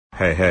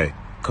Hey,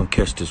 come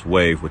catch this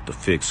wave with the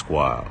Fix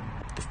Squad.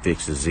 The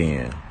Fix is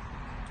in.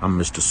 I'm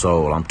Mr.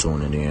 Soul, I'm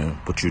tuning in.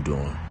 What you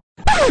doing?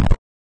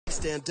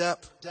 Stand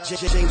up.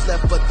 James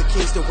left, but the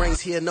king still reigns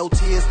here. No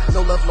tears,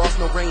 no love lost,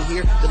 no rain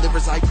here.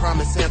 Delivers, I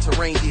promise, Santa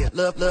reindeer.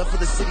 Love for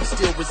the city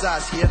still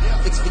resides here.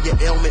 Fix for your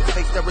ailment,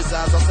 faith that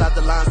resides outside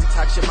the lines.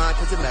 Detox your mind,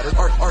 cause it matters.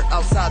 Art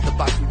outside the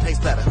box, we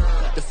paste better.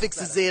 The fix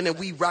is in, and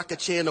we rock a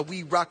channel.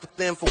 We rock with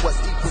them for what's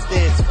deep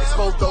within.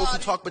 Expose those who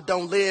talk but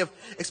don't live.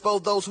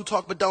 Expose those who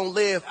talk but don't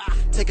live.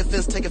 Take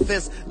offense.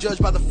 Judge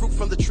by the fruit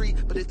from the tree,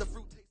 but if the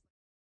fruit tastes...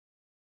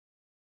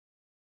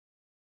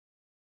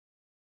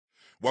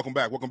 Welcome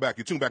back.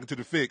 You're tuned back into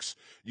The Fix,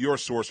 your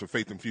source for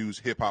faith-infused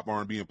hip-hop,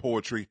 R&B, and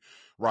poetry,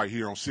 right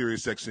here on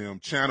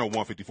SiriusXM, channel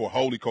 154,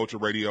 Holy Culture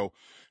Radio.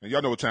 And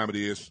y'all know what time it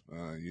is.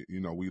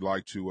 We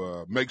like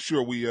to make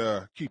sure we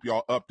keep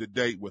y'all up to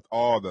date with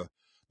all the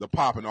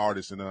popping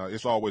artists. And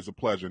it's always a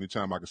pleasure.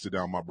 Anytime I can sit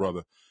down with my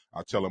brother,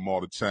 I tell him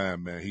all the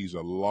time, man, he's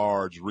a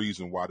large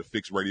reason why the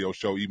Fix radio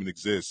show even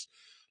exists.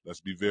 Let's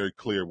be very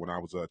clear. When I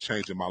was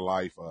changing my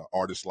life,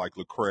 artists like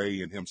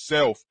Lecrae and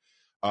himself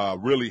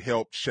really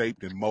helped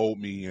shape and mold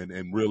me,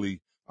 and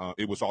really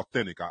it was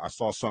authentic. I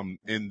saw something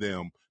in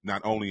them,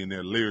 not only in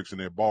their lyrics and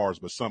their bars,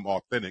 but some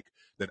authentic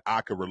that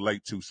I could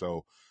relate to.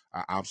 So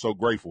I'm so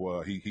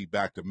grateful. He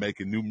back to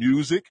making new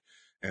music,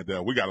 and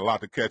we got a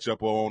lot to catch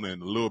up on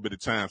in a little bit of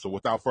time. So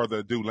without further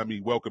ado, let me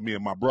welcome me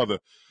and my brother,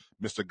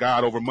 Mr.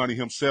 God Over Money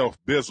himself,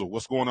 Bizzle.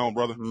 What's going on,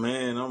 brother?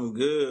 Man, I'm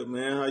good,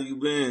 man. How you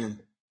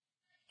been?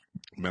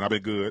 Man, I've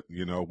been good.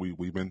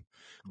 We've been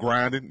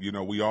grinding.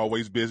 We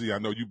always busy. I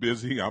know you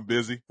busy. I'm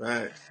busy.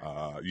 Right.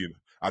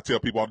 I tell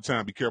people all the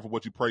time, be careful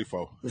what you pray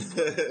for.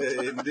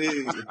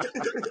 Indeed.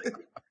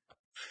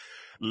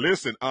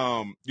 Listen,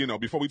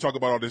 before we talk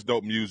about all this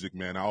dope music,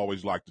 man, I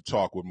always like to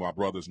talk with my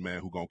brothers,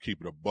 man, who gonna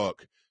keep it a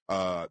buck.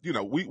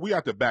 We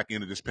at the back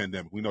end of this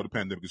pandemic. We know the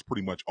pandemic is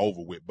pretty much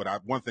over with, but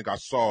one thing I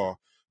saw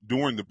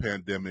during the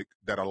pandemic,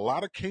 that a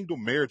lot of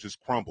kingdom marriages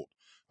crumbled.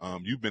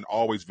 You've been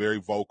always very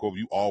vocal.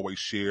 You always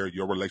share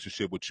your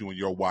relationship with you and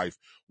your wife.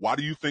 Why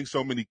do you think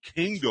so many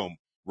kingdom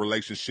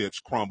relationships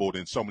crumbled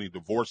and so many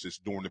divorces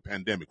during the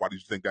pandemic? Why do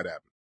you think that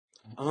happened?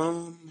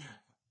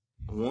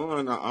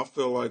 One, I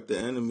feel like the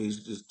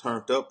enemy's just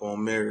turned up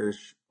on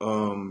marriage, you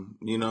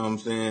know what I'm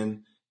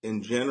saying,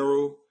 in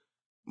general.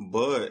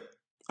 But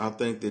I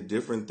think that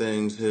different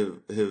things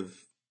have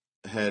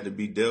had to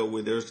be dealt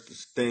with. There's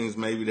things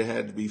maybe that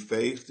had to be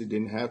faced. It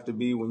didn't have to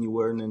be when you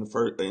weren't in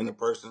a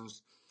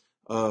person's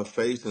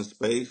face and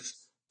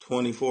space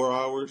 24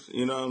 hours,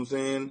 you know what I'm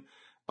saying?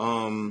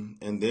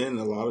 And then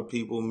a lot of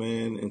people,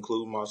 man,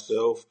 including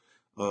myself,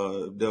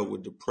 dealt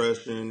with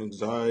depression,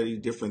 anxiety,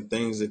 different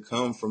things that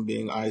come from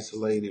being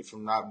isolated,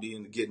 from not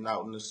getting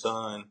out in the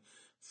sun,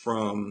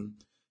 from,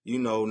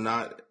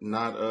 not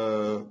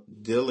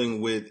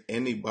dealing with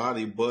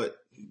anybody but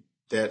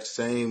that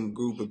same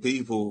group of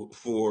people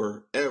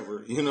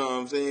forever. You know what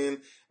I'm saying?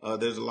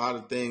 There's a lot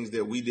of things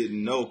that we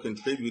didn't know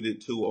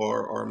contributed to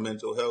our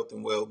mental health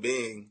and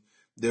well-being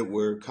that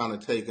were kind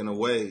of taken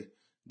away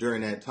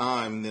during that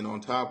time. And then on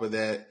top of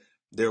that,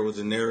 there was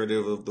a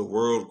narrative of the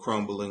world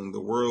crumbling.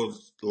 The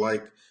world's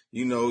like,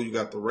 you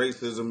got the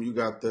racism, you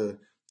got the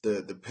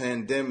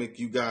pandemic,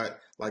 you got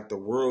like the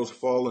world's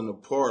falling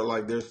apart.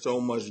 Like there's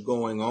so much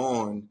going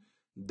on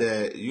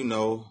that,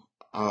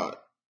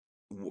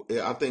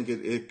 I think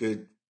it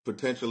could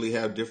potentially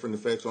have different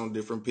effects on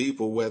different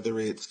people, whether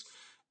it's,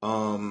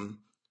 whether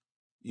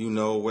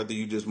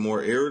you're just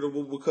more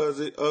irritable because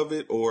of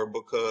it, or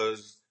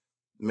because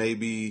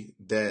maybe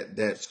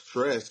that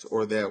stress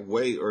or that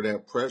weight or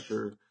that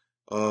pressure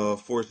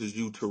forces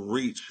you to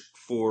reach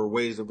for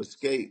ways of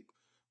escape,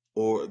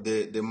 or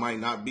that might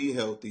not be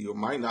healthy, or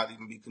might not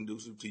even be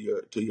conducive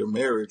to your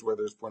marriage,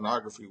 whether it's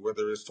pornography,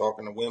 whether it's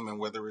talking to women,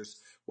 whether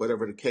it's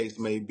whatever the case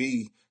may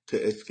be,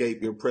 to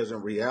escape your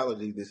present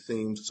reality that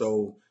seems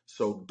so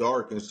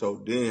dark and so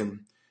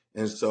dim.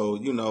 And so,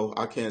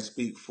 I can't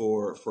speak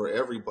for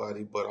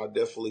everybody, but I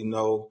definitely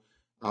know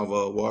I've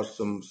watched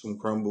some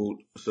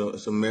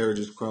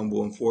marriages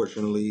crumble,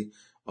 unfortunately.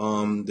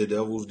 The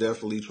devil's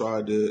definitely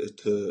tried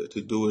to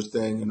do his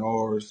thing in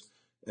ours.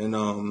 And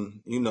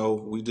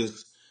we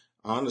just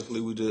honestly,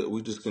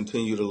 we just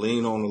continue to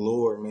lean on the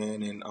Lord,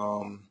 man, and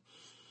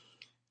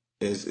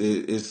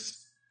it's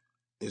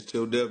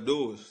till death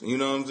do us. You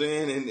know what I'm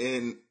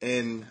saying?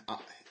 And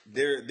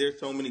there's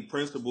so many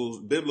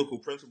biblical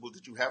principles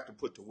that you have to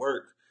put to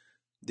work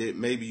that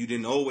maybe you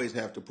didn't always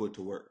have to put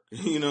to work.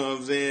 You know what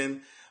I'm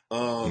saying?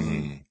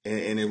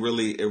 And it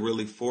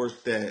really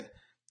forced that.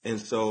 And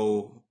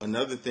so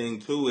another thing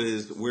too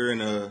is we're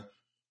in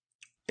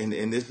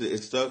and this,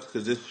 it sucks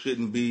because this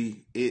shouldn't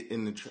be it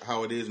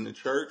how it is in the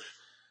church,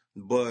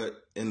 but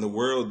in the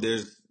world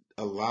there's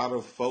a lot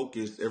of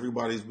focus.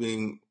 Everybody's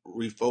being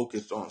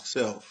refocused on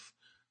self,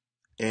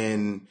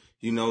 and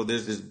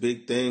there's this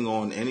big thing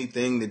on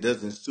anything that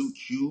doesn't suit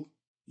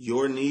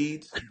your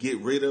needs. Get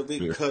rid of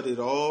it, cut it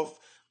off.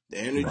 The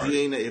energy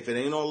ain't, if it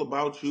ain't all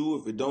about you,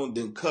 if it don't,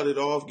 then cut it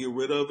off, get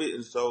rid of it.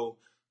 And so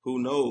who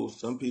knows?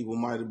 Some people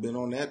might have been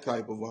on that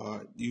type of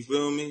vibe. You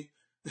feel me?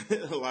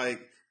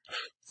 Like,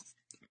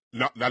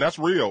 Now that's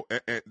real.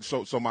 And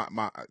so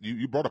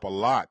you brought up a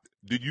lot.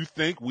 Do you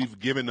think we've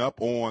given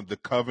up on the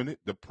covenant,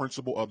 the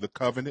principle of the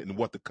covenant, and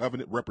what the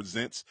covenant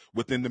represents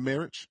within the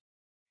marriage?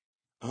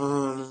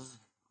 um,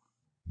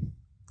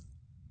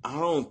 I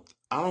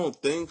don't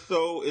think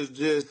so. It's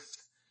just,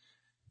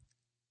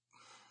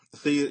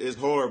 see, it's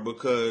hard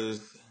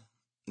because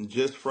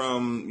just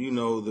from,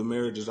 the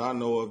marriages I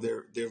know of,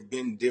 there have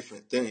been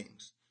different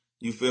things.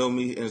 You feel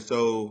me? And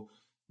so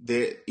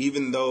that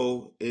even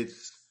though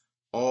it's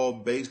all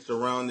based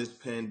around this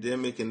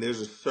pandemic and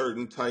there's a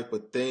certain type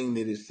of thing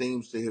that it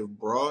seems to have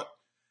brought,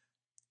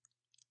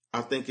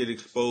 I think it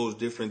exposed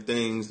different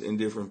things in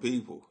different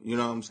people. You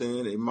know what I'm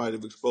saying? It might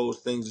have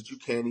exposed things that you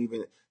can't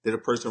even, that a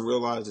person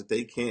realized that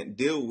they can't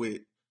deal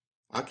with.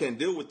 I can't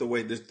deal with the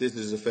way this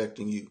is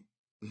affecting you.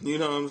 You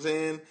know what I'm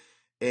saying?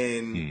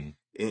 And Hmm.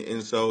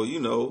 and so,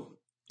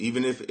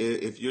 even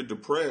if you're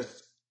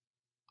depressed,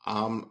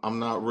 I'm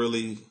not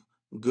really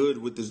good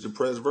with this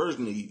depressed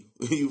version of you.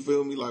 You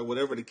feel me? Like,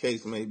 whatever the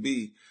case may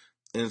be.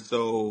 And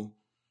so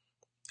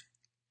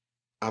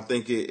I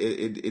think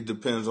it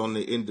depends on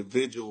the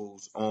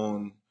individuals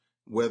on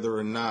whether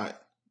or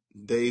not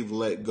they've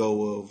let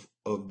go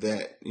of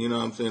that. You know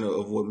what I'm saying?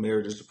 Of what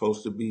marriage is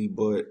supposed to be.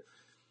 But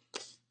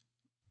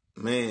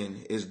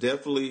man, it's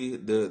definitely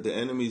the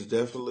enemy's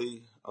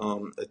definitely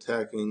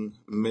attacking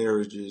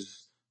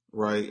marriages,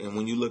 right? And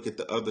when you look at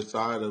the other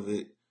side of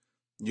it,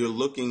 you're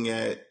looking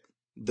at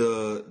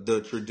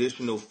the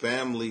traditional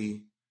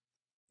family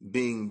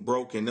being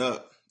broken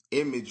up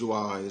image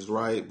wise,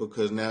 right?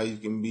 Because now you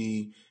can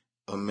be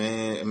a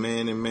man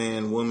and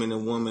man, woman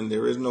and woman.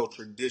 There is no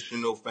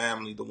traditional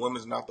family. The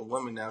woman's not the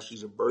woman now.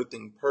 She's a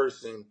birthing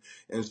person.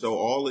 And so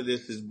all of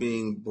this is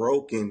being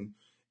broken.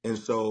 And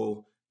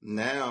so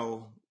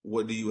now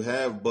what do you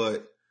have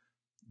but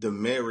the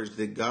marriage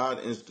that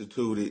God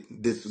instituted?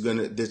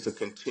 This a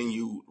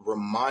continued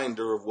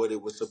reminder of what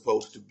it was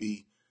supposed to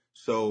be.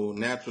 So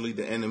naturally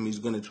the enemy's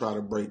gonna try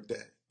to break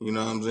that. You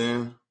know what I'm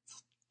saying?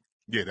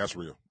 Yeah, that's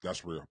real.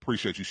 That's real.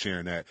 Appreciate you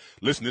sharing that.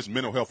 Listen, this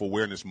Mental Health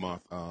Awareness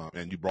Month,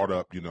 and you brought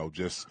up,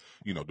 just,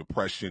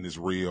 depression is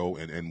real,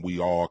 and we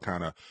all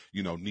kind of,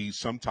 need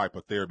some type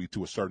of therapy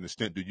to a certain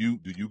extent. Do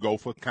you go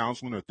for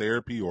counseling or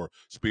therapy or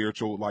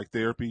spiritual like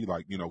therapy?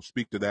 Like,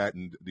 speak to that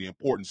and the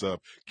importance of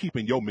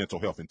keeping your mental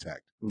health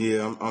intact.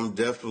 Yeah, I'm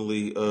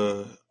definitely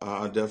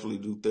I definitely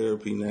do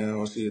therapy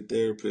now. I see a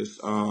therapist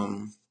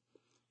and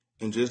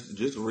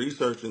just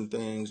researching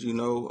things,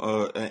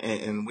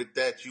 and with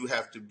that you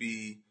have to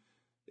be,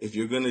 if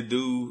you're going to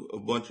do a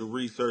bunch of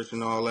research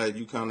and all that,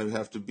 you kind of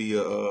have to be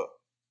a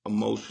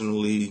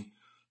emotionally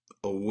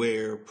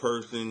aware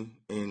person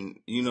and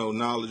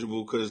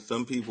knowledgeable, because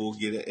some people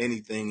get at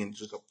anything and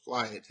just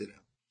apply it to them.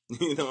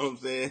 You know what I'm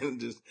saying?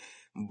 Just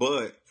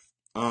but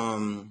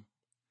um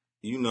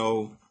you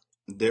know,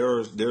 there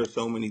are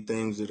so many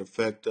things that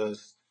affect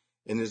us,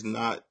 and it's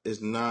not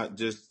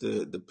just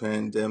the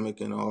pandemic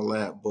and all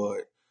that,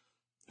 but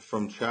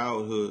from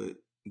childhood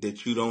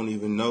that you don't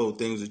even know,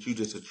 things that you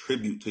just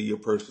attribute to your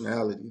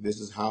personality. This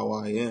is how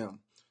I am,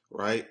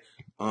 right?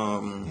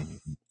 Um,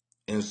 Mhm.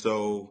 and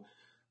so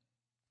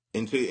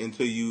until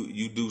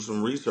you do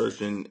some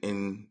research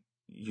and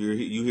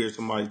you hear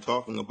somebody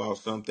talking about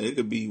something, it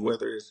could be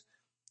whether it's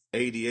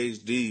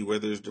ADHD,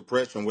 whether it's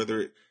depression,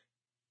 whether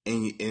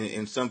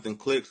and something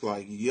clicks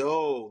like,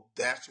 yo,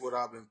 that's what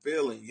I've been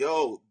feeling.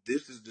 Yo,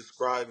 this is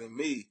describing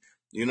me.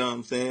 You know what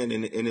I'm saying?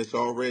 And it's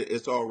all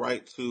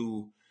right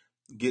to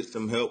get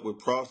some help with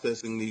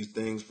processing these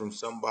things from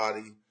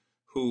somebody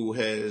who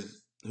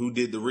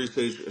did the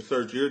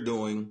research you're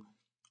doing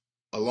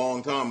a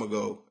long time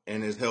ago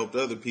and has helped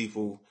other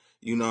people,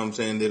 you know what I'm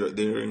saying, that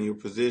are in your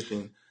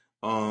position.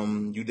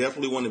 You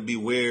definitely want to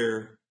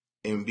beware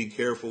and be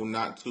careful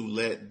not to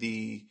let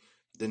the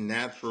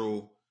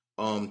natural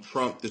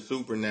trump the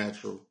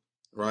supernatural,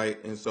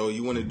 right? And so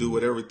you want to do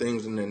whatever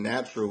things in the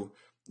natural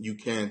you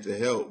can to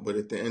help, but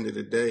at the end of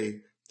the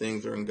day,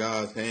 things are in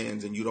God's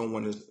hands, and you don't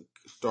want to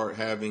start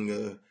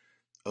having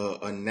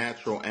a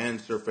natural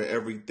answer for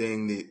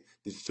everything that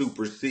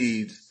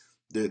supersedes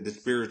the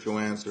spiritual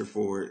answer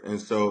for it.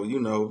 And so,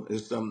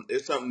 it's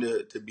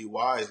something to be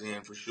wise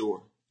in for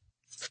sure.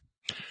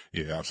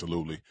 Yeah,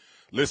 absolutely.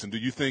 Listen, do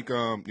you think,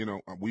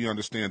 we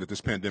understand that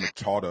this pandemic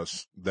taught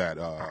us that,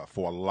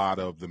 for a lot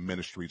of the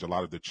ministries, a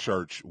lot of the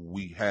church,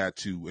 we had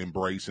to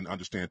embrace and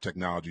understand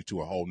technology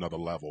to a whole nother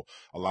level.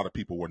 A lot of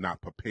people were not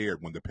prepared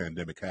when the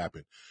pandemic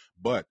happened.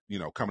 But,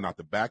 coming out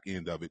the back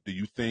end of it, do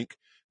you think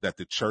that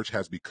the church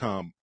has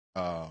become,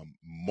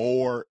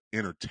 more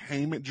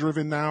entertainment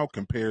driven now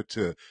compared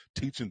to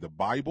teaching the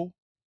Bible?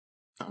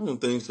 I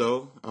don't think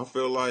so. I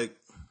feel like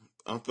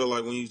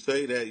when you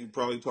say that, you're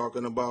probably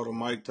talking about a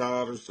Mike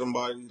Todd or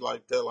somebody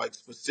like that, like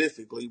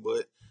specifically,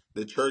 but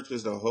the church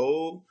as a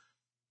whole,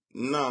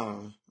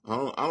 nah,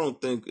 I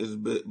don't think it's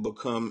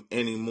become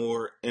any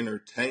more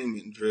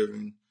entertainment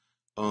driven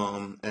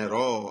at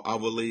all. I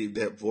believe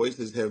that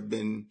voices have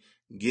been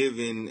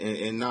given,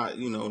 and not,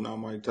 not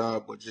Mike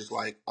Todd, but just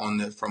like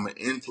from an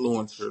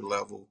influencer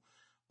level.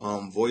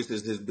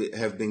 voices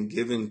have been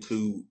given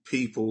to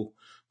people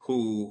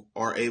who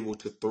are able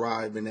to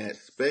thrive in that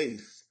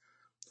space,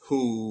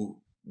 who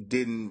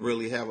didn't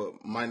really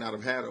might not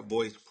have had a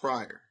voice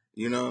prior.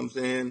 You know what I'm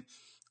saying?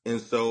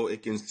 And so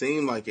it can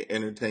seem like an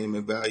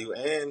entertainment value,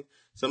 and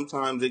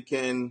sometimes it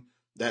can.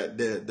 That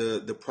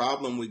the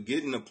problem with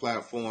getting a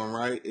platform,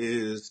 right,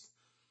 is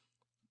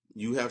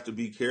you have to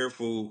be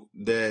careful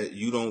that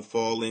you don't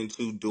fall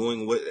into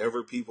doing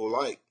whatever people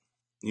like.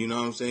 You know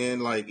what I'm saying?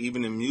 Like,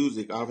 even in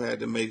music, I've had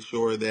to make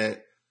sure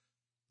that,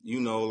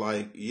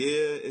 like,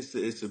 yeah,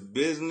 it's a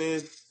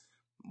business,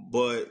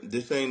 but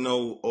this ain't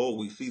no, oh,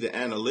 we see the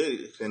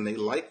analytics and they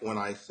like when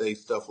I say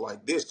stuff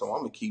like this, so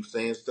I'm gonna keep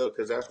saying stuff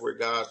because that's where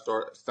God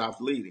stops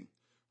leading,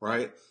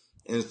 right?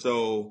 And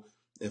so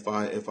if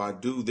I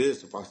do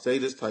this, if I say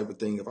this type of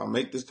thing, if I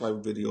make this type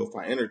of video, if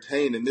I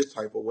entertain in this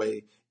type of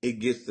way, it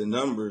gets the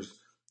numbers.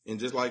 And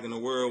just like in the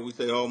world, we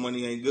say all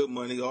money ain't good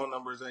money, all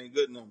numbers ain't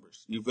good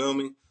numbers. You feel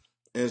me?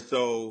 And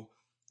so,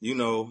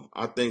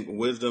 I think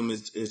wisdom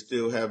is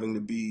still having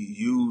to be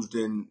used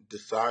in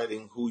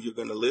deciding who you're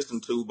going to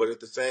listen to. But at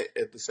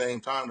the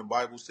same time, the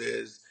Bible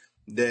says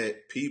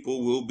that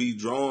people will be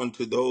drawn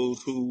to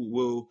those who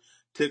will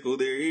tickle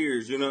their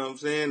ears. You know what I'm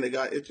saying? They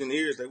got itching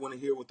ears. They want to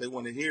hear what they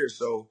want to hear.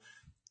 So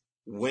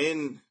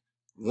when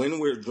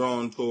we're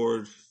drawn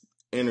towards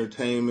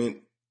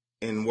entertainment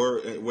and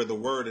where the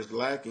word is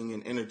lacking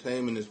and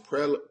entertainment is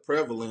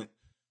prevalent,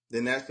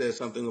 then that says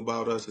something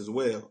about us as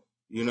well.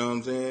 You know what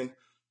I'm saying?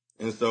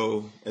 And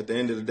so at the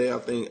end of the day, I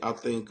think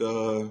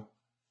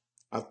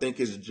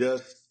it's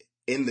just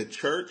in the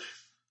church.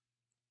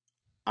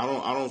 I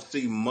don't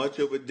see much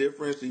of a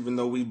difference, even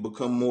though we've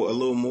become a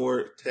little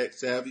more tech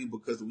savvy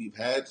because we've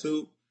had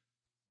to.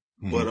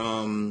 Mm-hmm. But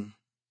I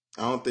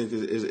don't think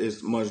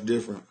it's much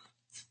different.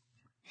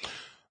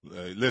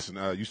 Listen,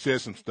 you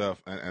said some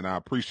stuff, and I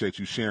appreciate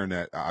you sharing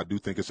that. I do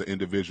think it's an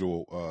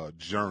individual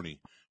journey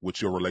with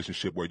your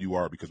relationship where you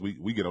are, because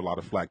we get a lot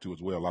of flack too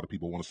as well. A lot of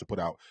people want us to put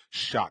out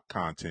shock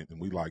content,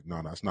 and we like,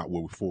 no, that's not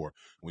what we're for.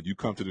 When you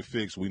come to the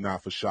fix, we're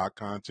not for shock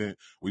content.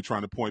 We're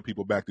trying to point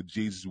people back to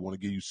Jesus. We want to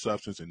give you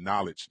substance and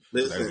knowledge.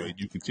 So that way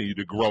you continue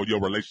to grow your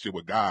relationship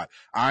with God.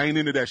 I ain't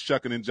into that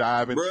shucking and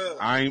jiving.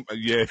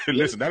 Bruh.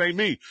 Listen, that ain't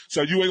me.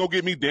 So you ain't gonna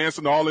get me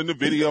dancing all in the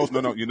videos.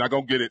 No, you're not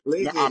gonna get it.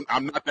 Listen, no,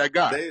 I'm not that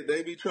guy.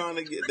 They be trying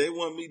to they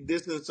want me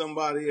dissing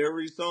somebody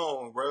every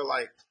song, bro.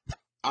 Like,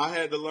 I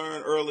had to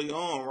learn early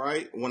on,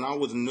 right? When I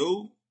was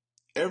new,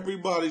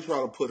 everybody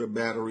tried to put a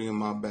battery in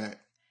my back,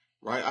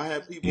 right? I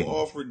had people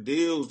offer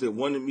deals that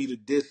wanted me to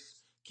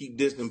keep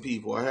dissing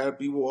people. I had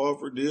people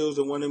offer deals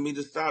that wanted me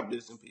to stop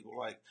dissing people.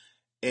 Like,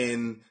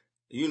 and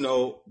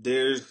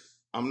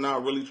I'm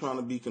not really trying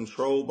to be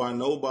controlled by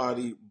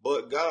nobody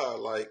but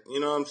God. Like,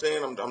 you know what I'm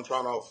saying? I'm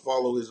trying to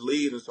follow his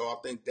lead. And so I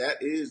think that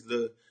is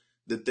the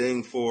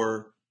thing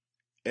for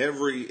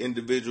every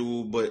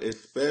individual, but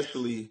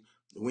especially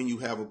when you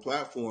have a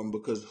platform,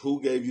 because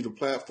who gave you the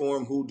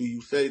platform? Who do you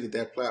say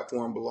that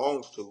platform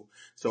belongs to?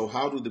 So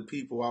how do the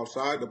people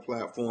outside the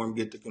platform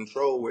get to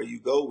control where you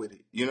go with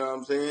it? You know what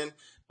I'm saying?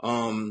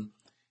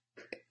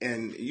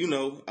 And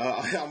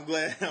I'm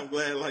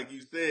glad, like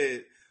you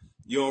said,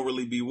 you don't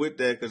really be with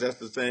that, because that's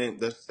the same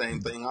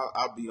thing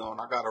I'll be on.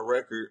 I got a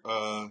record.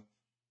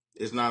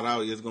 It's not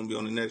out yet. It's gonna be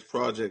on the next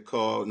project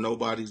called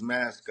Nobody's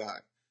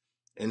Mascot.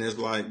 And it's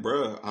like,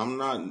 bruh, I'm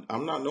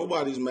not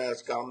nobody's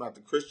mascot. I'm not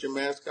the Christian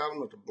mascot. I'm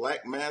not the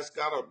black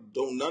mascot.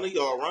 None of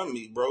y'all run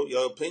me, bro.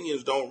 Your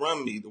opinions don't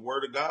run me. The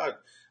word of God,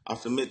 I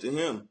submit to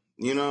him.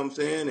 You know what I'm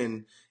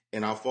saying?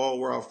 And I fall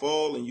where I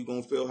fall, and you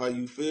gonna feel how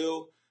you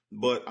feel.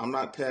 But I'm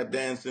not tap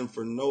dancing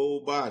for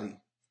nobody.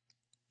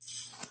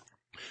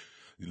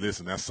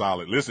 Listen, that's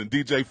solid. Listen,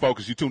 DJ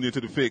Focus, you tuned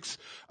into The Fix.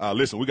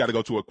 Listen, we got to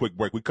go to a quick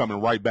break. We're coming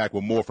right back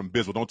with more from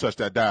Bizzle. Don't touch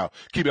that dial.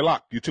 Keep it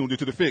locked. You tuned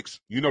into The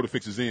Fix. You know The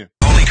Fix is in.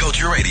 Holy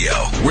Culture Radio.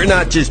 We're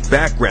not just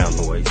background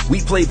noise.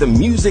 We play the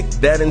music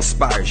that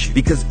inspires you,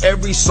 because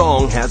every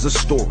song has a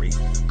story.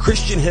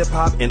 Christian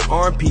hip-hop and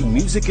R&B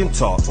music and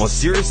talk on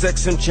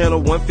SiriusXM channel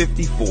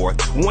 154,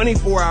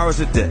 24 hours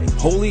a day.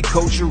 Holy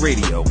Culture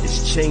Radio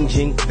is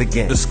changing the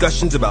game.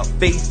 Discussions about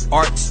faith,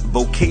 arts,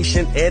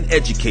 vocation, and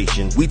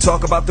education. We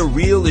talk about the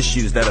real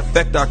issues that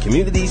affect our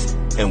communities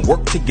and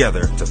work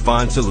together to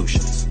find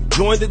solutions.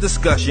 Join the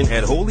discussion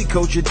at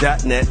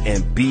holyculture.net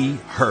and be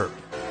heard.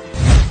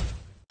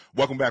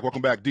 Welcome back.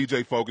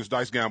 DJ Focus,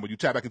 Dice Gamble. You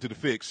tap back into The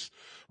Fix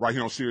right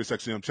here on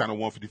SiriusXM channel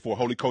 154,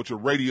 Holy Culture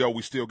Radio.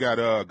 We still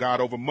got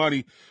God Over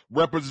Money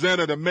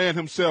representative, the man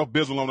himself,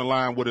 Bizzle, on the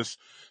line with us.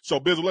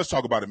 So Bizzle, let's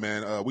talk about it,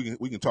 man.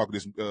 We can talk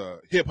this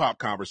hip hop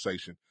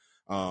conversation.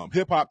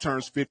 Hip hop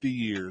turns 50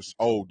 years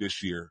old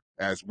this year,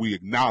 as we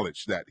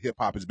acknowledge that hip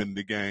hop has been in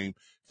the game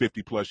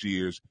 50 plus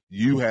years.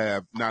 You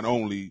have not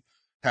only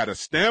had a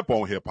stamp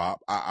on hip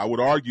hop, I would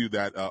argue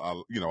that,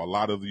 a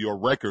lot of your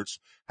records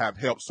have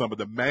helped some of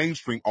the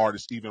mainstream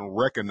artists even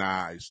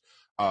recognize,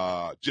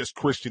 just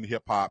Christian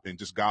hip hop and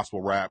just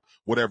gospel rap,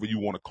 whatever you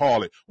want to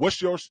call it.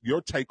 What's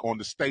your take on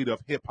the state of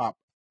hip hop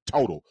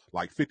total?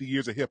 Like 50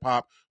 years of hip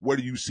hop, where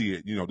do you see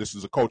it? This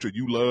is a culture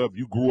you love,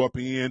 you grew up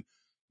in.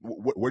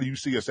 Where do you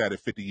see us at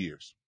 50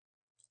 years?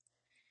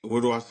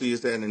 Where do I see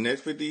us at in the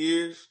next 50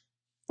 years?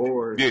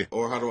 Or Yeah.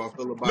 how do I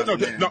feel No, about no,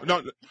 it no,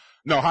 now? no,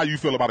 no. How do you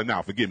feel about it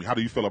now? Forgive me. How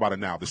do you feel about it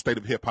now? The state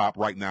of hip hop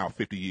right now,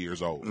 50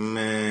 years old.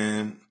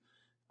 Man,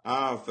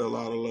 I fell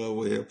out of love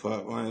with hip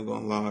hop. I ain't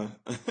gonna lie.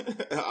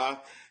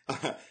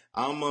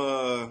 I'm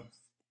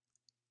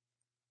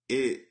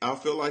I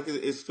feel like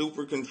it's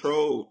super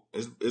controlled.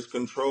 It's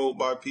controlled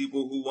by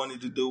people who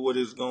wanted to do what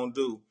it's gonna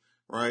do,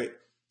 right?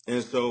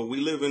 And so we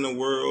live in a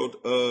world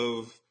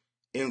of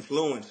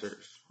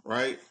influencers,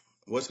 right?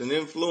 What's an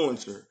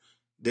influencer?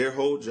 Their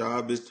whole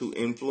job is to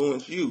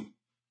influence you.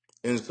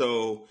 And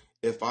so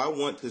if I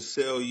want to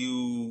sell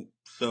you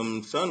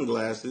some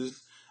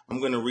sunglasses, I'm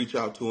going to reach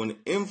out to an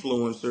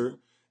influencer,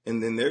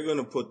 and then they're going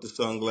to put the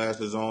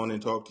sunglasses on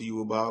and talk to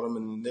you about them,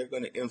 and then they're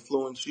going to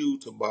influence you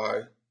to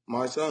buy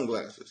my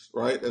sunglasses,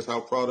 right? That's how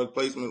product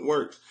placement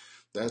works.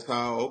 That's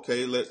how,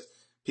 okay,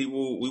 we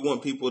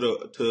want people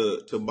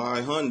to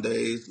buy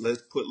Hyundais.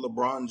 Let's put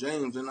LeBron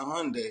James in a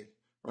Hyundai,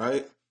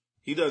 right?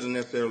 He doesn't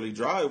necessarily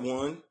drive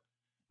one,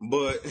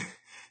 but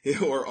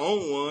or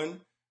own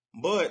one,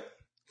 but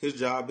his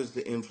job is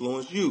to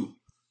influence you.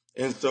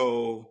 And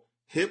so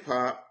hip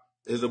hop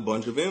is a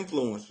bunch of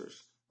influencers,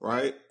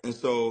 right? And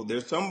so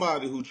there's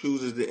somebody who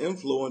chooses the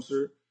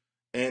influencer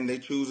and they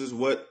chooses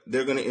what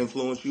they're going to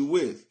influence you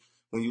with.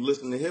 When you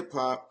listen to hip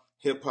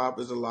hop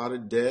is a lot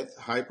of death,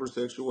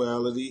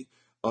 hypersexuality.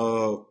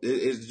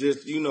 It's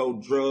just,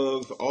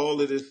 drugs,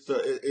 all of this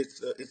stuff.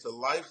 It's a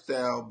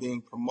lifestyle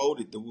being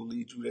promoted that will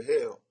lead you to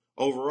hell.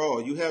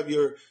 Overall, you have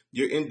your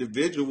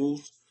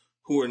individuals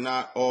who are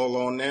not all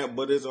on that,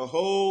 but as a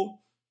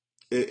whole,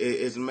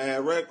 it's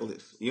mad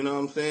reckless. You know what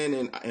I'm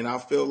saying? And I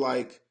feel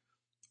like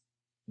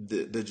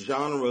the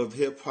genre of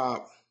hip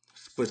hop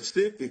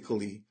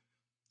specifically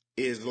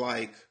is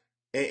like,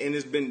 and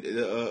it's been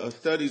a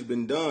study's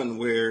been done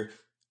where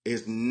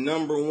it's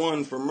number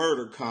one for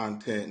murder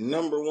content,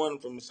 number one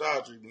for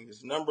misogyny,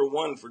 it's number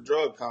one for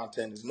drug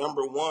content, it's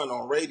number one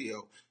on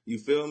radio. You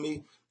feel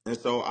me? And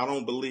so I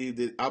believe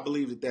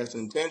that that's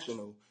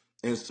intentional.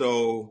 And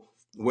so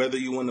whether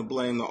you want to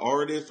blame the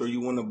artist or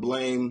you want to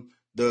blame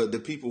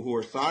the people who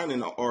are signing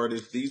the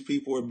artists, these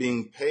people are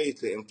being paid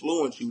to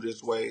influence you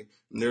this way.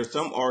 And there's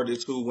some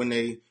artists who, when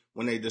they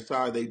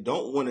decide they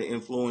don't want to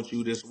influence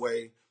you this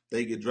way,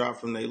 they get dropped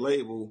from their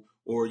label,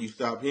 or you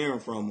stop hearing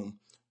from them.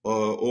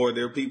 Or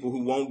there are people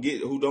who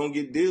don't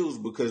get deals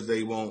because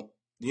they won't,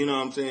 you know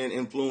what I'm saying,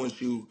 influence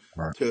you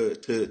Right.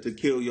 to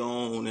kill your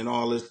own and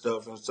all this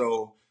stuff. And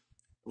so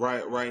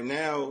right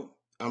now,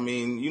 I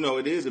mean,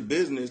 it is a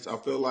business. I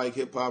feel like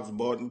hip hop's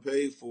bought and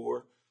paid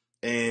for,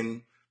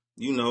 and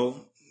you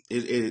know,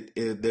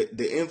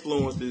 the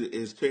influence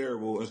is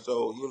terrible. And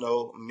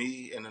so,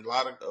 me and a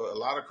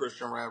lot of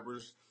Christian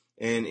rappers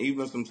and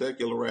even some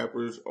secular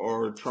rappers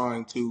are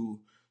trying to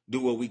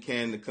do what we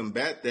can to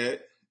combat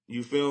that.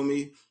 You feel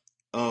me?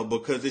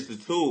 Because it's a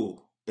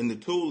tool, and the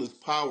tool is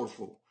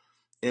powerful.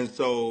 And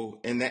so,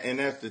 and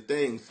that's the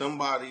thing.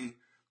 Somebody,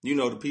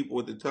 the people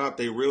at the top,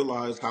 they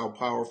realized how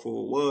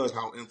powerful it was,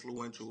 how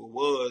influential it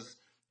was,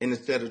 and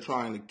instead of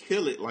trying to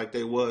kill it like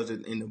they was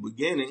in the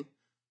beginning,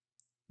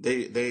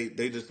 they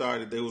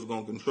decided they was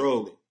going to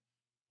control it.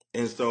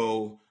 And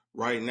so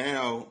right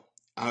now,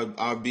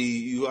 I'd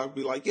be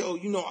like, yo,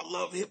 I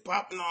love hip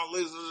hop and all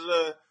this,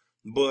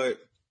 but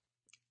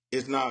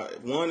it's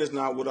not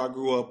what I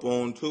grew up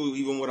on. Two,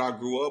 even what I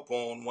grew up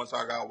on, once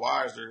I got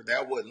wiser,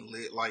 that wasn't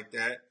lit like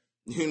that.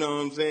 You know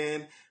what I'm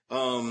saying?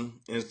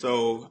 And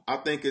so I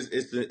think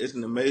it's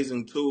an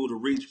amazing tool to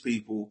reach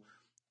people,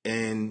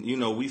 and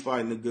we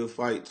fighting a good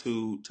fight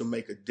to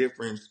make a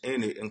difference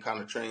in it and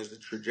kind of change the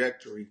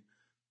trajectory,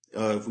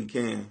 if we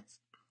can.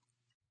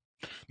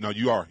 No,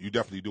 you are. You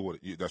definitely do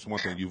it. That's one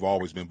thing you've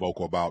always been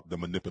vocal about, the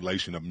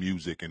manipulation of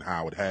music and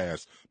how it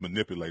has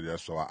manipulated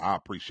us. So I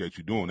appreciate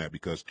you doing that,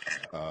 because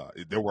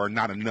there were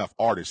not enough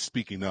artists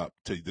speaking up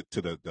to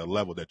the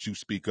level that you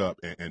speak up,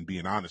 and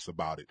being honest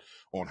about it,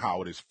 on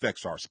how it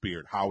affects our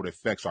spirit, how it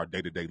affects our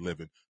day-to-day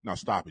living. Now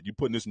stop it. You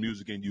putting this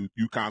music in,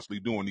 you constantly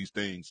doing these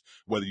things,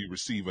 whether you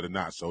receive it or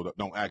not. So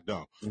don't act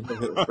dumb.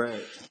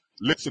 Facts.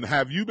 Listen,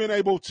 have you been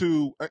able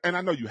to, and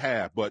I know you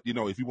have, but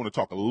if you want to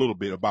talk a little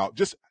bit about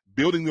just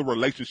building the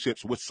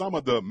relationships with some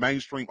of the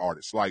mainstream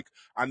artists. Like,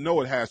 I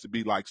know it has to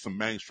be like some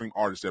mainstream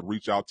artists that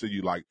reach out to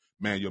you like,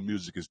 man, your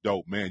music is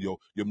dope. Man, your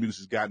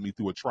music's got me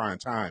through a trying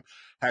time.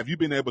 Have you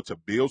been able to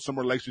build some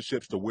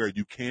relationships to where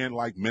you can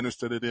like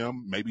minister to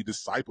them, maybe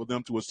disciple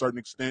them to a certain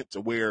extent, to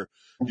where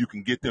you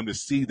can get them to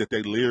see that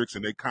their lyrics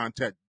and their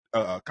content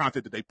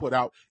that they put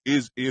out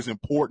is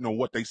important on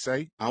what they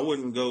say? I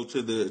wouldn't go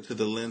to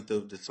the length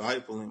of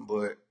discipling,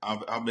 but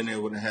I've been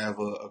able to have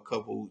a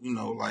couple,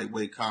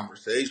 lightweight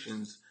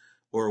conversations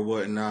or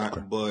whatnot.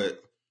 Okay.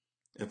 But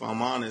if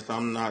I'm honest,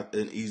 I'm not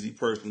an easy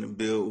person to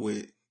build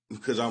with,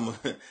 because I'm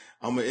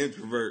an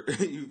introvert.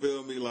 You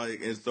feel me?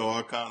 Like, and so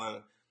I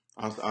kind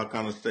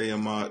of stay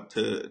in my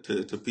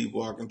to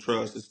people I can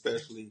trust,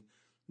 especially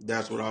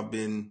that's what I've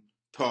been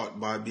taught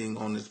by being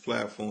on this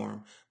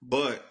platform.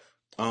 But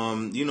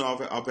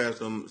I've had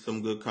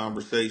some good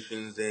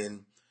conversations,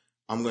 and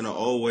I'm gonna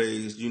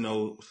always,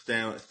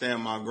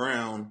 stand my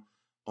ground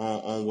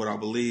on what I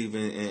believe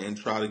and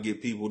try to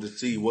get people to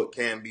see what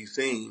can be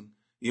seen.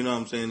 You know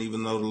what I'm saying?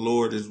 Even though the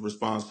Lord is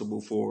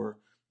responsible for,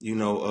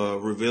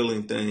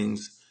 revealing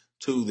things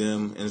to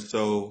them. And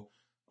so,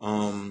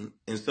 and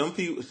some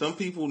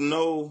people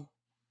know,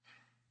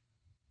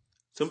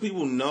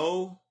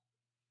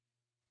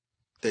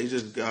 they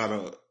just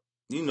gotta,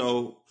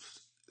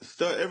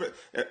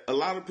 a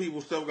lot of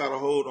people stuff got a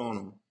hold on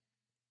them,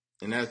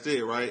 and that's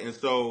it, right? And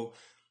so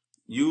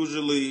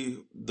usually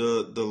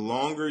the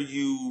longer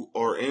you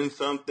are in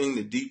something,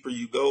 the deeper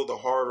you go, the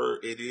harder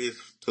it is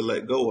to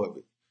let go of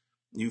it.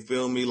 You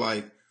feel me?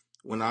 Like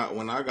when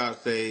I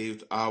got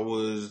saved, I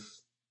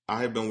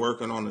had been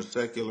working on a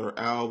secular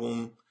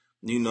album,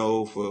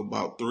 for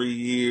about 3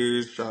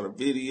 years, shot a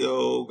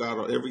video,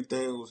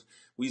 everything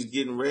we was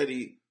getting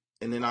ready,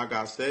 and then I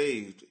got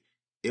saved.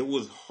 It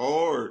was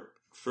hard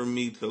for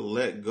me to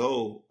let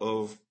go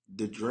of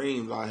the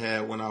dreams I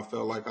had when I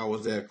felt like I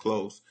was that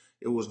close.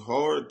 It was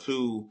hard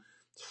to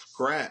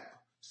scrap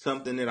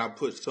something that I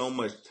put so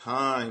much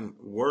time,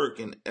 work,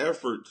 and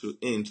effort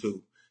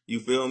into. You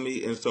feel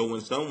me? And so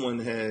when someone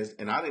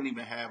and I didn't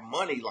even have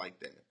money like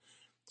that.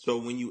 So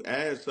when you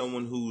add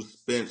someone who's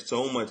spent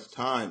so much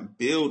time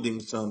building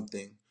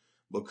something,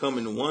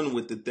 becoming one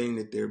with the thing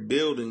that they're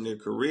building, their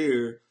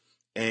career,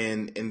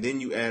 and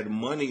then you add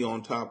money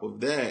on top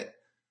of that,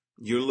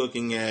 you're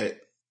looking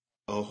at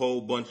a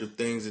whole bunch of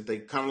things that they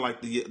kind of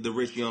like the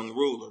rich young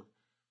ruler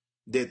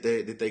that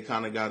they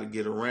kind of got to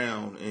get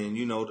around. And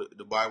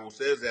the Bible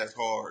says that's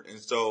hard. And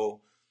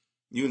so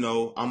I'm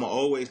gonna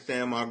always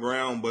stand my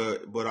ground,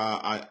 but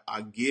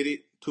I get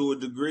it to a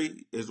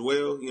degree as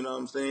well. You know what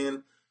I'm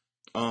saying?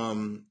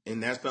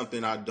 And that's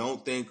something I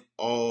don't think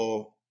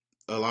a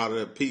lot of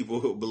the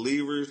people,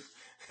 believers,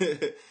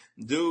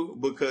 do,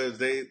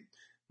 because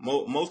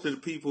most of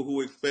the people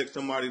who expect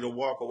somebody to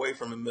walk away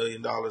from $1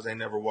 million, they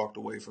never walked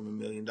away from $1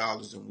 million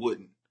and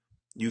wouldn't.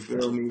 You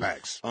feel me?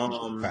 Facts.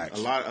 A Facts.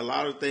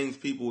 lot of things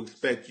people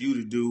expect you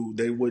to do,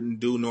 they wouldn't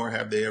do, nor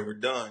have they ever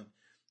done,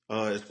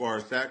 as far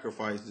as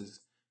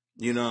sacrifices.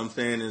 You know what I'm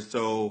saying? And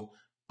so,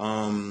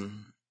 I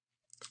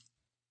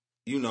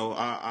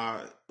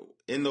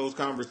in those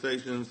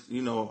conversations,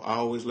 I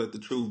always let the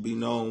truth be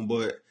known,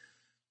 but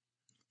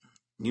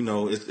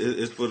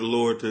it's for the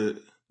Lord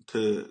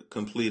to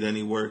complete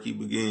any work He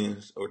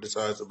begins or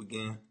decides to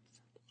begin.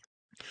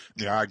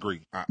 Yeah, I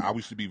agree. I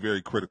used to be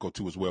very critical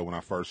too as well. When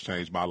I first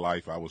changed my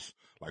life, I was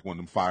like one of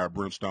them fire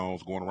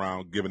brimstones going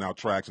around giving out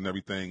tracks and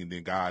everything. And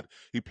then God,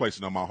 He placed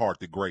it on my heart,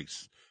 the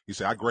grace. He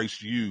said, I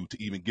graced you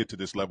to even get to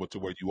this level to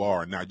where you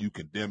are. And now you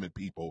condemning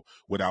people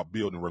without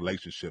building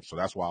relationships. So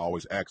that's why I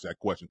always ask that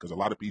question. Because a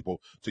lot of people,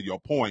 to your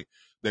point,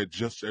 they're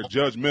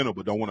judgmental,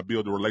 but don't want to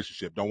build a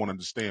relationship, don't want to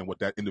understand what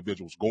that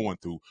individual's going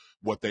through,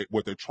 what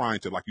they're trying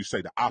to, like you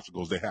say, the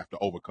obstacles they have to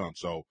overcome.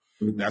 So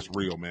that's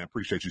real, man.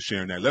 Appreciate you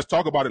sharing that. Let's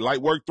talk about it.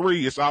 Light Work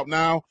 3, it's out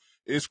now.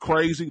 It's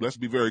crazy. Let's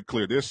be very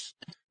clear.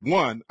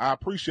 I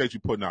appreciate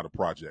you putting out a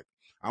project.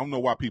 I don't know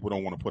why people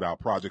don't want to put out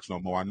projects no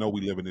more. I know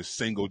we live in this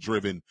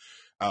single-driven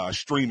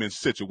streaming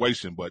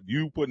situation, but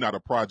you putting out a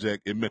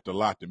project, it meant a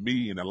lot to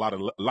me and a lot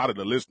of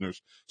the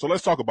listeners. So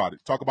let's talk about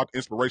it. Talk about the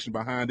inspiration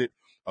behind it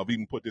of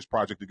even put this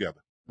project together.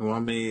 Well, I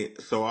mean,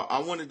 so I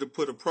wanted to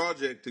put a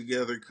project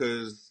together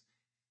because,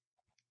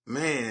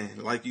 man,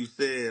 like you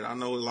said, I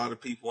know a lot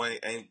of people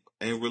ain't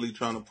really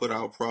trying to put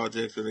out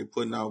projects, or they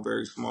putting out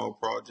very small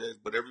projects.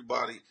 But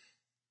everybody,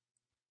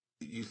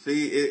 you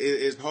see,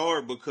 it's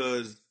hard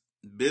because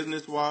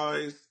business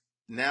wise,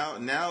 now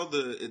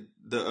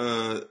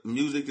the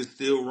music is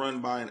still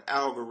run by an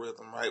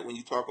algorithm, right? When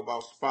you talk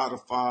about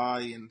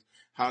Spotify and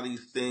how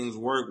these things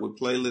work with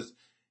playlists,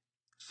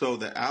 so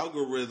the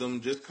algorithm,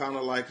 just kind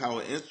of like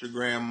how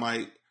Instagram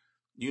might,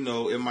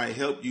 it might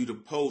help you to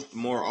post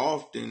more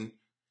often.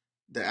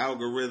 The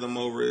algorithm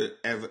over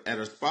at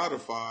a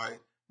Spotify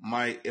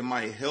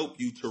might help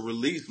you to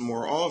release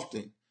more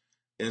often.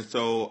 And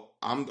so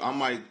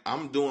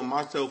I'm doing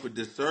myself a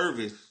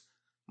disservice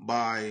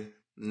by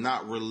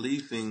not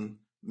releasing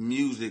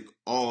music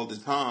all the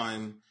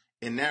time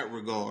in that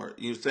regard.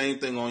 Same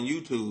thing on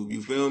YouTube.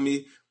 You feel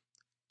me?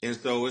 And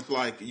so it's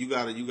like you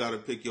gotta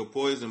pick your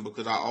poison,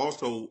 because I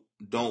also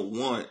don't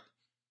want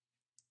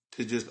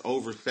to just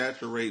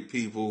oversaturate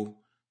people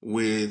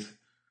with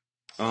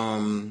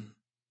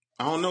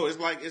I don't know. It's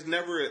like it's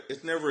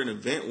never an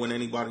event when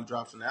anybody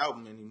drops an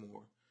album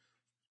anymore.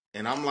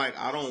 And I'm like,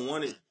 I don't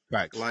want it.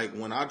 Facts. Like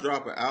when I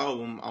drop an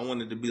album, I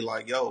want it to be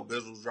like, yo,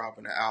 Bizzle's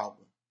dropping an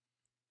album.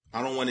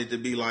 I don't want it to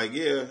be like,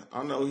 yeah,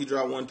 I know he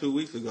dropped one 2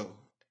 weeks ago.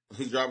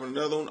 He's dropping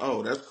another one.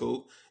 Oh, that's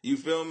cool. You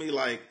feel me?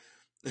 Like,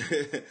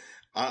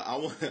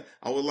 I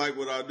would like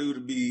what I do to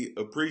be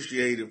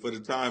appreciated for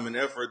the time and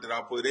effort that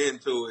I put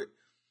into it,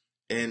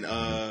 and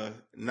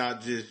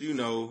not just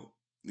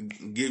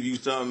give you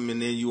something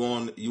and then you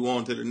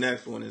on to the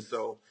next one. And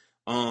so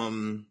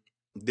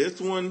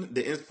this one,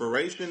 the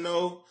inspiration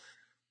though,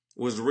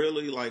 was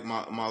really like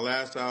my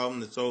last album,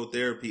 the Soul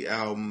Therapy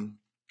album,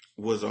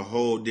 was a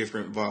whole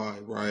different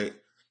vibe, right?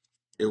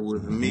 It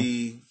was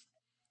me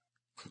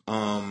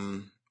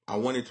I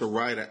wanted to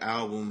write an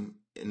album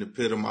in the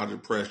pit of my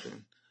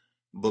depression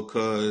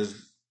because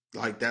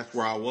like that's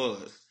where I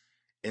was.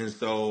 And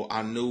so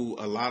I knew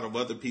a lot of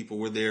other people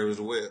were there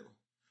as well.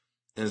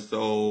 And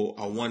so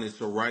I wanted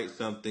to write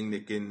something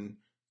that can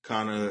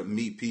kind of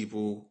meet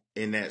people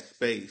in that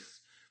space.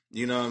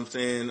 You know what I'm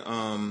saying?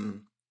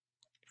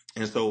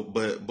 And so,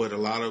 but a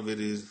lot of it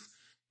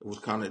was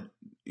kind of,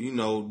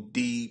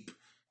 deep,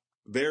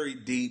 very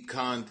deep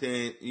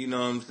content, you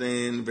know what I'm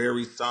saying?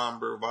 Very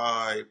somber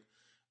vibe.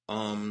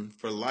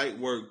 For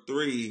Lightwork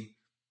 3,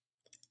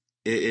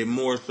 it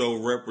more so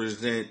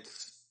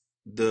represents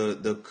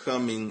the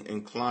coming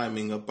and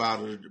climbing up out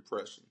of the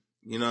depression.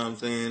 You know what I'm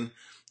saying?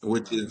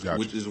 Which is Gotcha.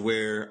 which is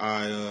where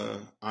I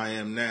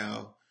am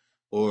now,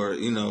 or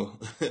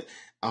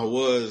I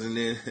was, and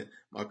then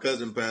my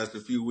cousin passed a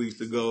few weeks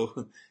ago,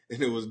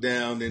 and it was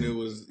down. Then it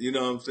was, you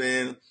know what I'm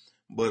saying?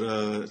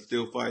 But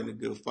still fighting a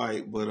good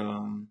fight. But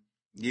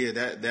yeah,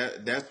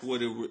 that's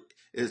what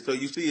is. So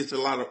you see, it's a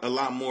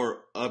lot more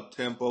up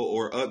tempo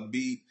or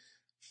upbeat,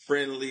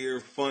 friendlier,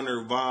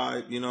 funner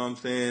vibe, you know what I'm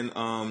saying?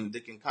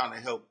 That can kind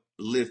of help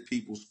lift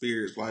people's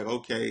spirits. Like,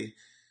 okay,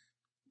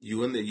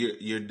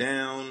 you're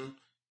down,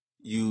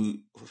 you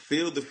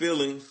feel the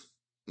feelings,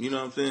 you know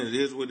what I'm saying? It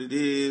is what it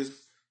is.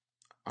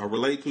 I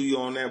relate to you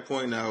on that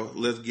point now.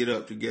 Let's get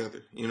up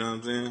together. You know what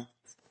I'm saying?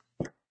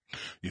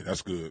 Yeah,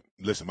 that's good.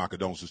 Listen, my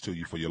condolences to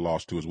you for your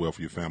loss too, as well,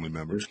 for your family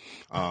member.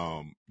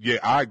 Yeah,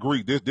 I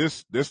agree.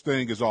 This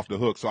thing is off the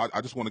hook. So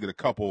I just want to get a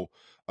couple,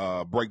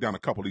 break down a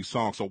couple of these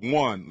songs. So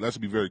one, let's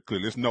be very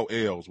clear. There's no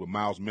L's with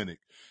Miles Minnick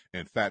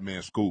and Fat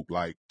Man Scoop.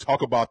 Like,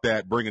 talk about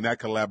that, bringing that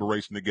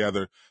collaboration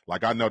together.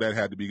 Like, I know that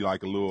had to be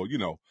like a little,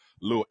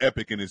 little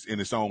epic in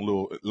its own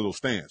little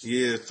stance.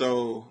 Yeah,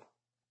 so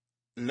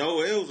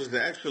No L's was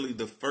actually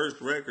the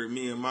first record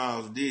me and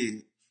Miles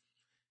did.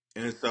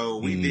 And so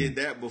we did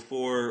that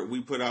before we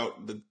put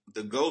out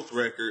the Ghost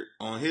record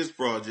on his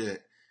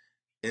project.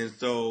 And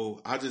so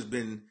I just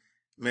been,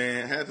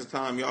 man, half the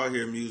time y'all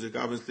hear music,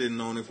 I've been sitting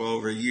on it for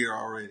over a year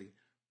already,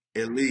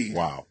 at least.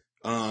 Wow.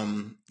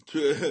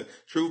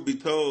 Truth be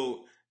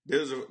told,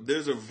 there's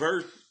a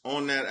verse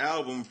on that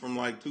album from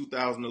like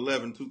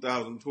 2011,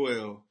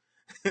 2012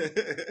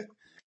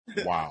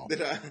 Wow.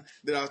 that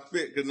I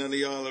spit because none of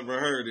y'all ever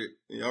heard it.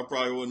 Y'all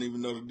probably wouldn't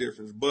even know the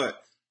difference.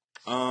 But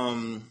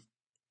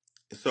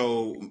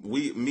so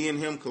me and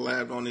him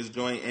collabed on this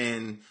joint,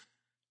 and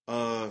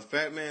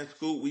Fat Man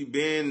Scoop, we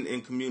been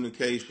in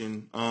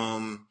communication.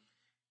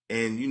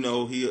 And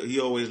he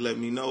always let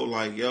me know,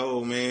 like,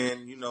 yo,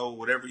 man,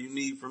 whatever you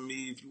need from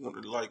me, if you want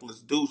to, like,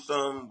 let's do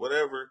something,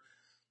 whatever.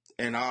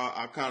 And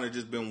I kind of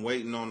just been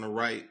waiting on the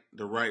right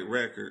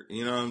record,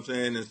 you know what I'm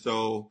saying? And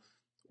so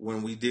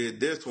when we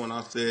did this one,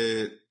 I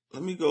said,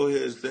 let me go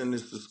ahead and send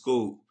this to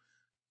Scoop.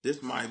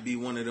 This might be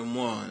one of them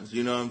ones,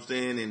 you know what I'm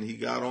saying? And he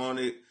got on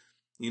it,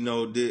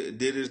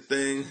 did his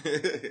thing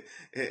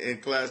in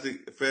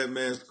classic Fat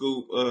Man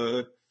Scoop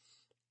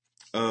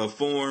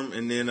form.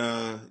 And then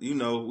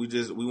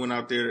we went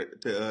out there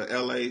to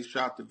LA,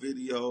 shot the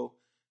video.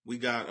 We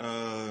got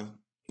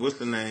what's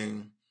the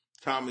name?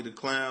 Tommy the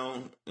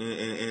Clown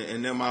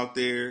and them out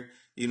there.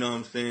 You know what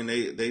I'm saying?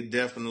 They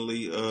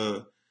definitely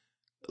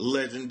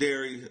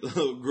legendary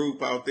little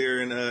group out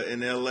there in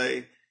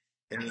LA.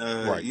 And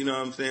Right. you know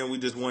what I'm saying? We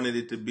just wanted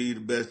it to be the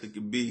best it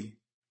could be.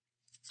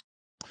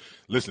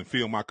 Listen,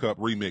 Fill My Cup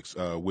remix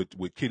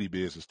with Kitty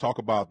Biz. Talk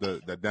about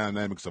the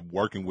dynamics of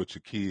working with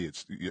your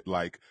kids.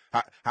 Like,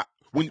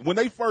 when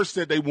they first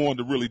said they wanted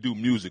to really do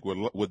music,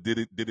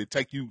 did it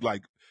take you,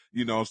 like,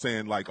 you know what I'm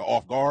saying, like,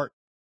 off guard?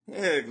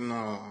 Heck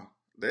no.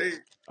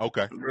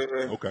 Okay.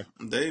 Brother, Okay.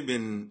 they've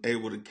been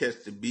able to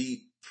catch the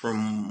beat from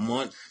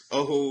months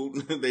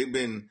old. They've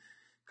been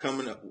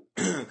coming up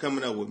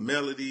coming up with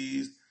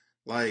melodies,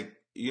 like,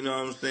 you know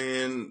what I'm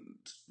saying,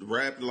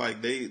 rap,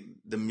 like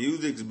the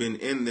music's been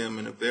in them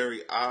in a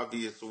very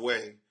obvious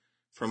way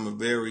from a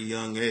very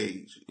young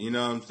age. You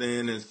know what I'm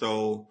saying? And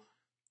so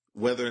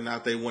whether or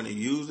not they want to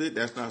use it,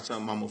 that's not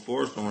something I'm gonna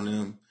force on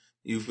them.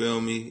 You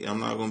feel me? I'm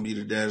not gonna be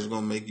the dad that's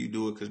gonna make you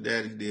do it because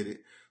daddy did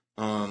it.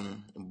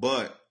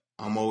 But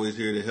I'm always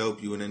here to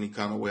help you in any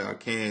kind of way I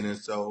can. And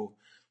so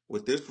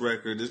with this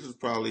record, it's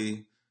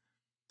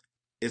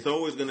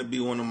always gonna be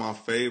one of my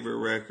favorite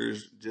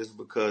records just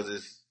because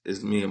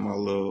it's me and my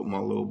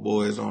little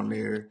boys on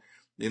there.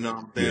 You know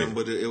what I'm saying? Yeah.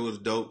 But it was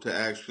dope to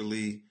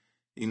actually,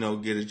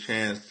 get a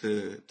chance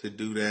to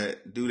do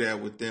that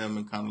with them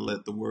and kind of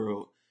let the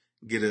world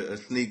get a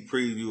sneak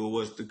preview of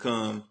what's to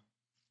come.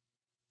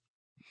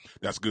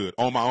 That's good.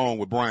 On My Own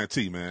with Brian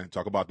T, man.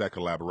 Talk about that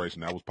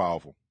collaboration. That was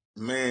powerful.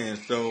 Man,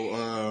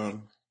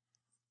 so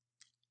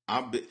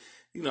I've been,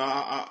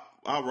 I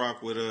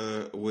rock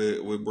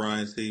with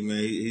Brian T,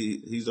 man.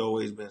 He's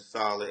always been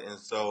solid, and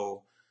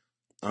so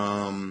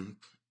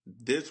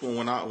this one,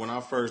 when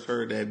I first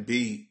heard that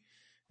beat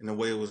and the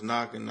way it was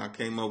knocking, I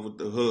came up with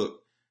the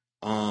hook.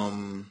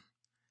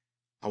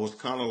 I was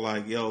kind of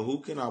like, yo, who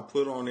can I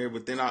put on there?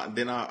 But then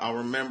I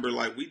remember,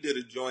 like, we did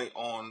a joint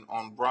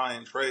on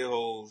Brian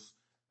Trejo's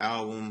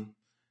album.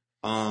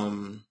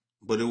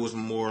 but it was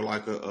more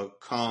like a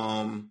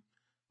calm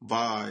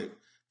vibe.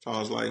 So I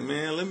was like,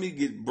 man, let me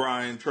get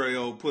Brian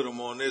Trejo, put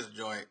him on this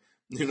joint.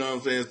 You know what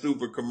I'm saying?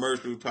 Super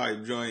commercial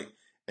type joint.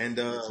 And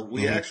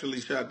we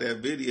actually shot that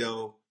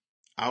video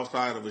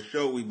outside of a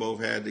show we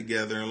both had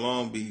together in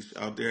Long Beach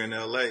out there in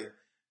LA.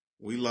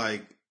 We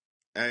like,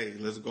 hey,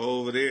 let's go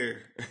over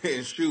there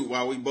and shoot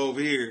while we both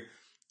here.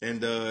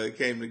 And it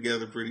came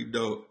together pretty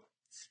dope.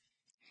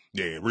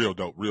 Yeah, real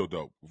dope, real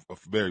dope.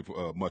 Very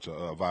much a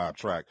vibe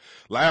track.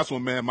 Last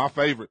one, man, my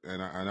favorite,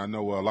 and I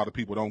know a lot of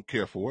people don't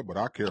care for it, but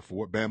I care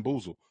for it.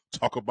 Bamboozle.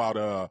 Talk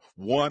about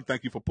one.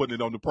 Thank you for putting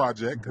it on the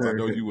project, because I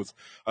know you was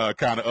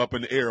kind of up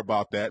in the air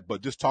about that.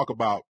 But just talk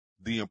about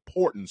the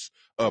importance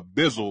of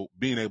Bizzle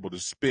being able to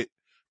spit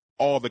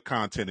all the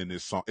content in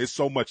this song. It's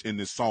so much in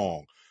this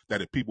song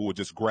that if people would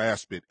just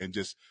grasp it and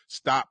just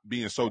stop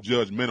being so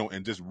judgmental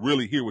and just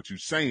really hear what you're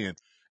saying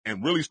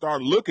and really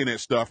start looking at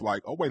stuff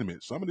like, oh, wait a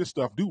minute, some of this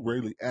stuff do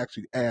really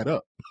actually add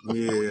up.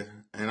 Yeah.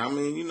 And I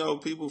mean, you know,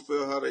 people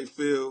feel how they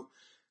feel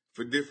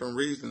for different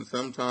reasons.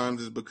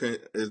 Sometimes it's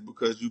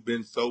because you've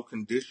been so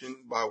conditioned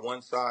by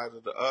one side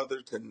or the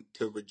other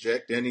to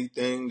reject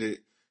anything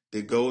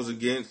that goes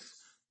against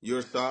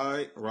your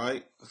side,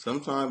 right?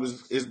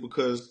 Sometimes it's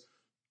because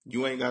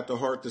you ain't got the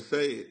heart to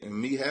say it, and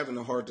me having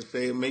the heart to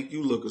say it make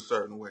you look a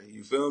certain way.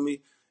 You feel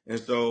me? And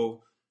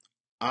so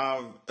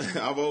I've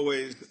I've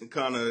always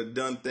kind of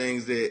done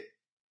things and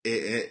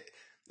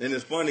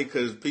it's funny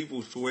because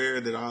people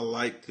swear that I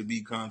like to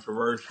be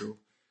controversial,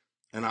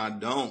 and I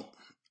don't.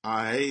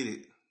 I hate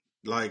it.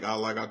 Like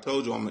I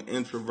told you, I'm an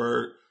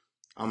introvert.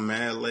 I'm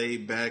mad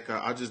laid back.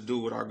 I just do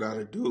what I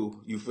gotta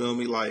do. You feel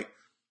me? Like,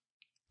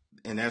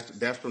 and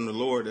that's from the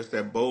Lord. That's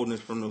that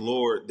boldness from the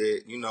Lord.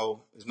 That, you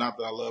know, it's not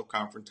that I love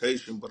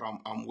confrontation, but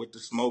I'm with the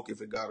smoke if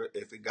it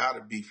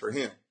gotta be for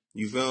Him.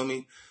 You feel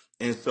me?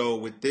 And so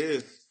with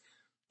this,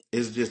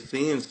 it's just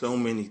seeing so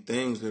many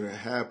things that are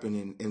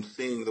happening and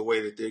seeing the way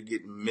that they're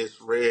getting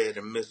misread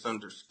and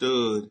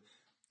misunderstood,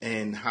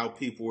 and how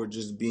people are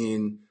just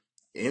being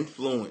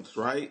influenced,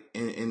 right?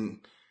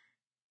 And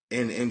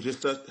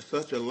just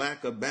such a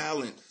lack of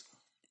balance.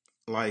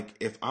 Like,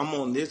 if I'm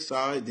on this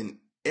side, then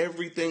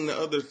everything the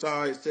other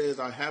side says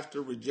I have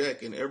to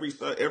reject, and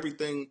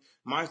everything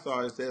my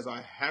side says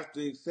I have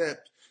to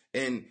accept.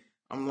 And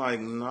I'm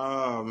like,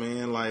 nah,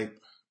 man. Like,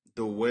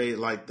 the way,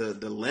 like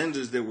the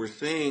lenses that we're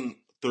seeing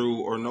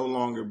through are no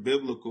longer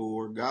biblical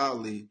or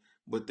godly,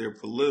 but they're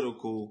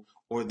political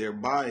or they're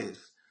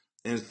biased.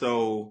 And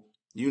so,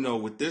 you know,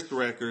 with this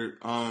record,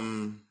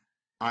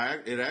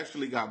 it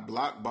actually got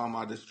blocked by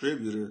my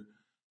distributor.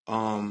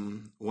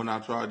 When I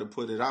tried to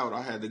put it out,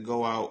 I had to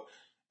go out.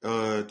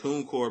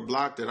 TuneCore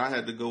blocked it. I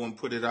had to go and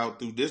put it out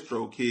through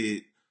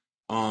DistroKid.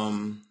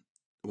 Um,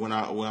 when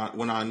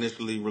I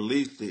initially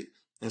released it,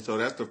 and so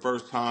that's the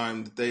first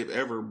time that they've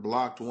ever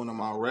blocked one of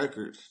my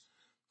records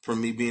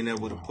from me being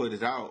able to put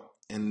it out.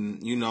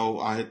 And, you know,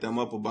 I hit them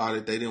up about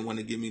it. They didn't want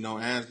to give me no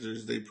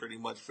answers. They pretty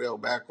much fell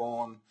back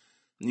on,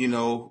 you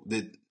know,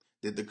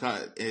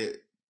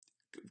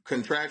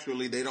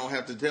 contractually they don't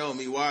have to tell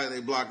me why they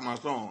blocked my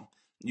song.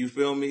 You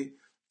feel me?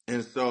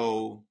 And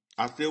so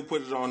I still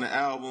put it on the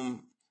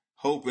album,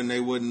 hoping they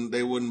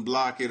wouldn't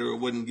block it or it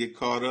wouldn't get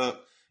caught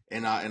up.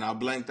 And I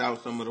blanked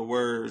out some of the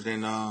words,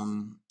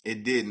 and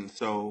it didn't.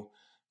 So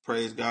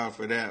praise God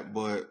for that.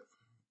 But,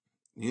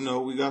 you know,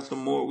 we got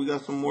some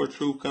more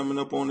truth coming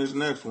up on this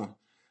next one.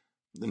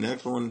 The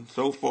next one,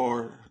 so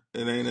far,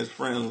 it ain't as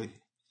friendly.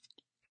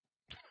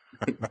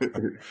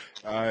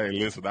 Hey,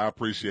 listen, I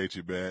appreciate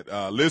you, man.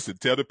 Listen,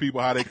 tell the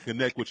people how they can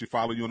connect with you,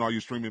 follow you on all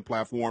your streaming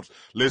platforms.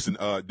 Listen,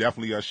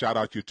 definitely shout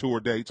out your tour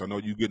dates. I know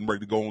you're getting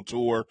ready to go on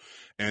tour,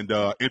 and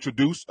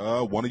introduce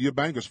one of your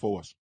bangers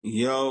for us.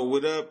 Yo,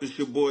 what up? It's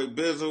your boy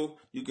Bizzle.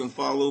 You can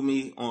follow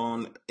me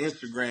on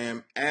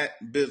Instagram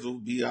at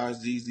Bizzle,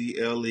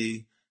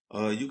 Bizzle.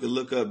 You can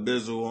look up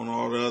Bizzle on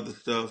all the other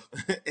stuff,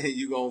 and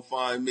you gonna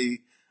find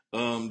me,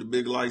 the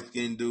big light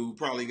skinned dude.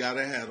 Probably got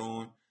a hat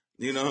on.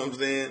 You know what I'm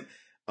saying?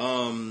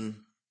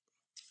 Um,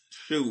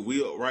 Shoot,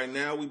 right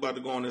now we about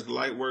to go on this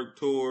light work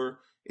tour.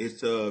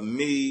 It's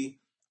me,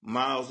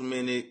 Miles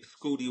Minnick,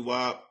 Scooty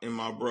Wop, and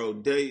my bro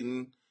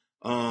Dayton.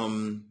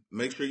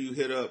 Make sure you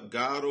hit up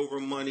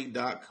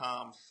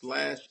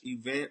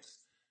godovermoney.com/events.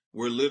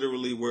 We're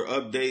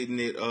updating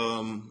it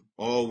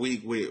all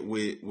week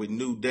with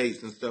new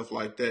dates and stuff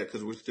like that,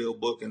 because we're still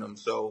booking them.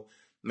 So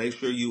make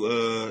sure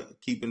you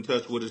keep in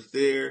touch with us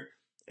there.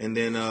 And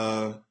then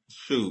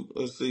shoot,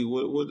 let's see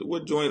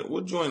what joint I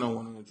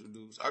want to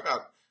introduce.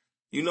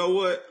 You know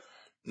what?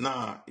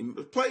 Nah,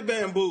 play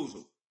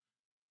Bamboozle.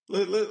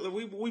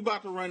 We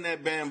about to run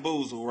that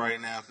Bamboozle right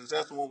now, since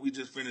that's the one we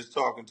just finished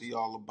talking to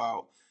y'all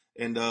about.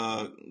 And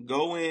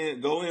go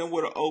in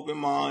with an open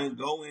mind,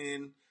 go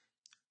in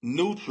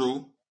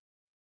neutral,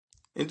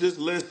 and just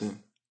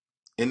listen.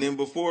 And then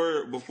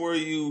before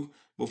you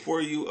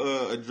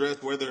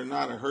address whether or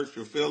not it hurts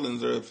your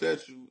feelings or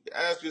upsets you,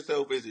 ask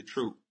yourself, is it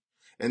true?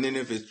 And then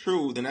if it's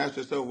true, then ask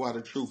yourself why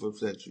the truth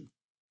upsets you.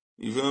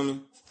 You feel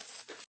me?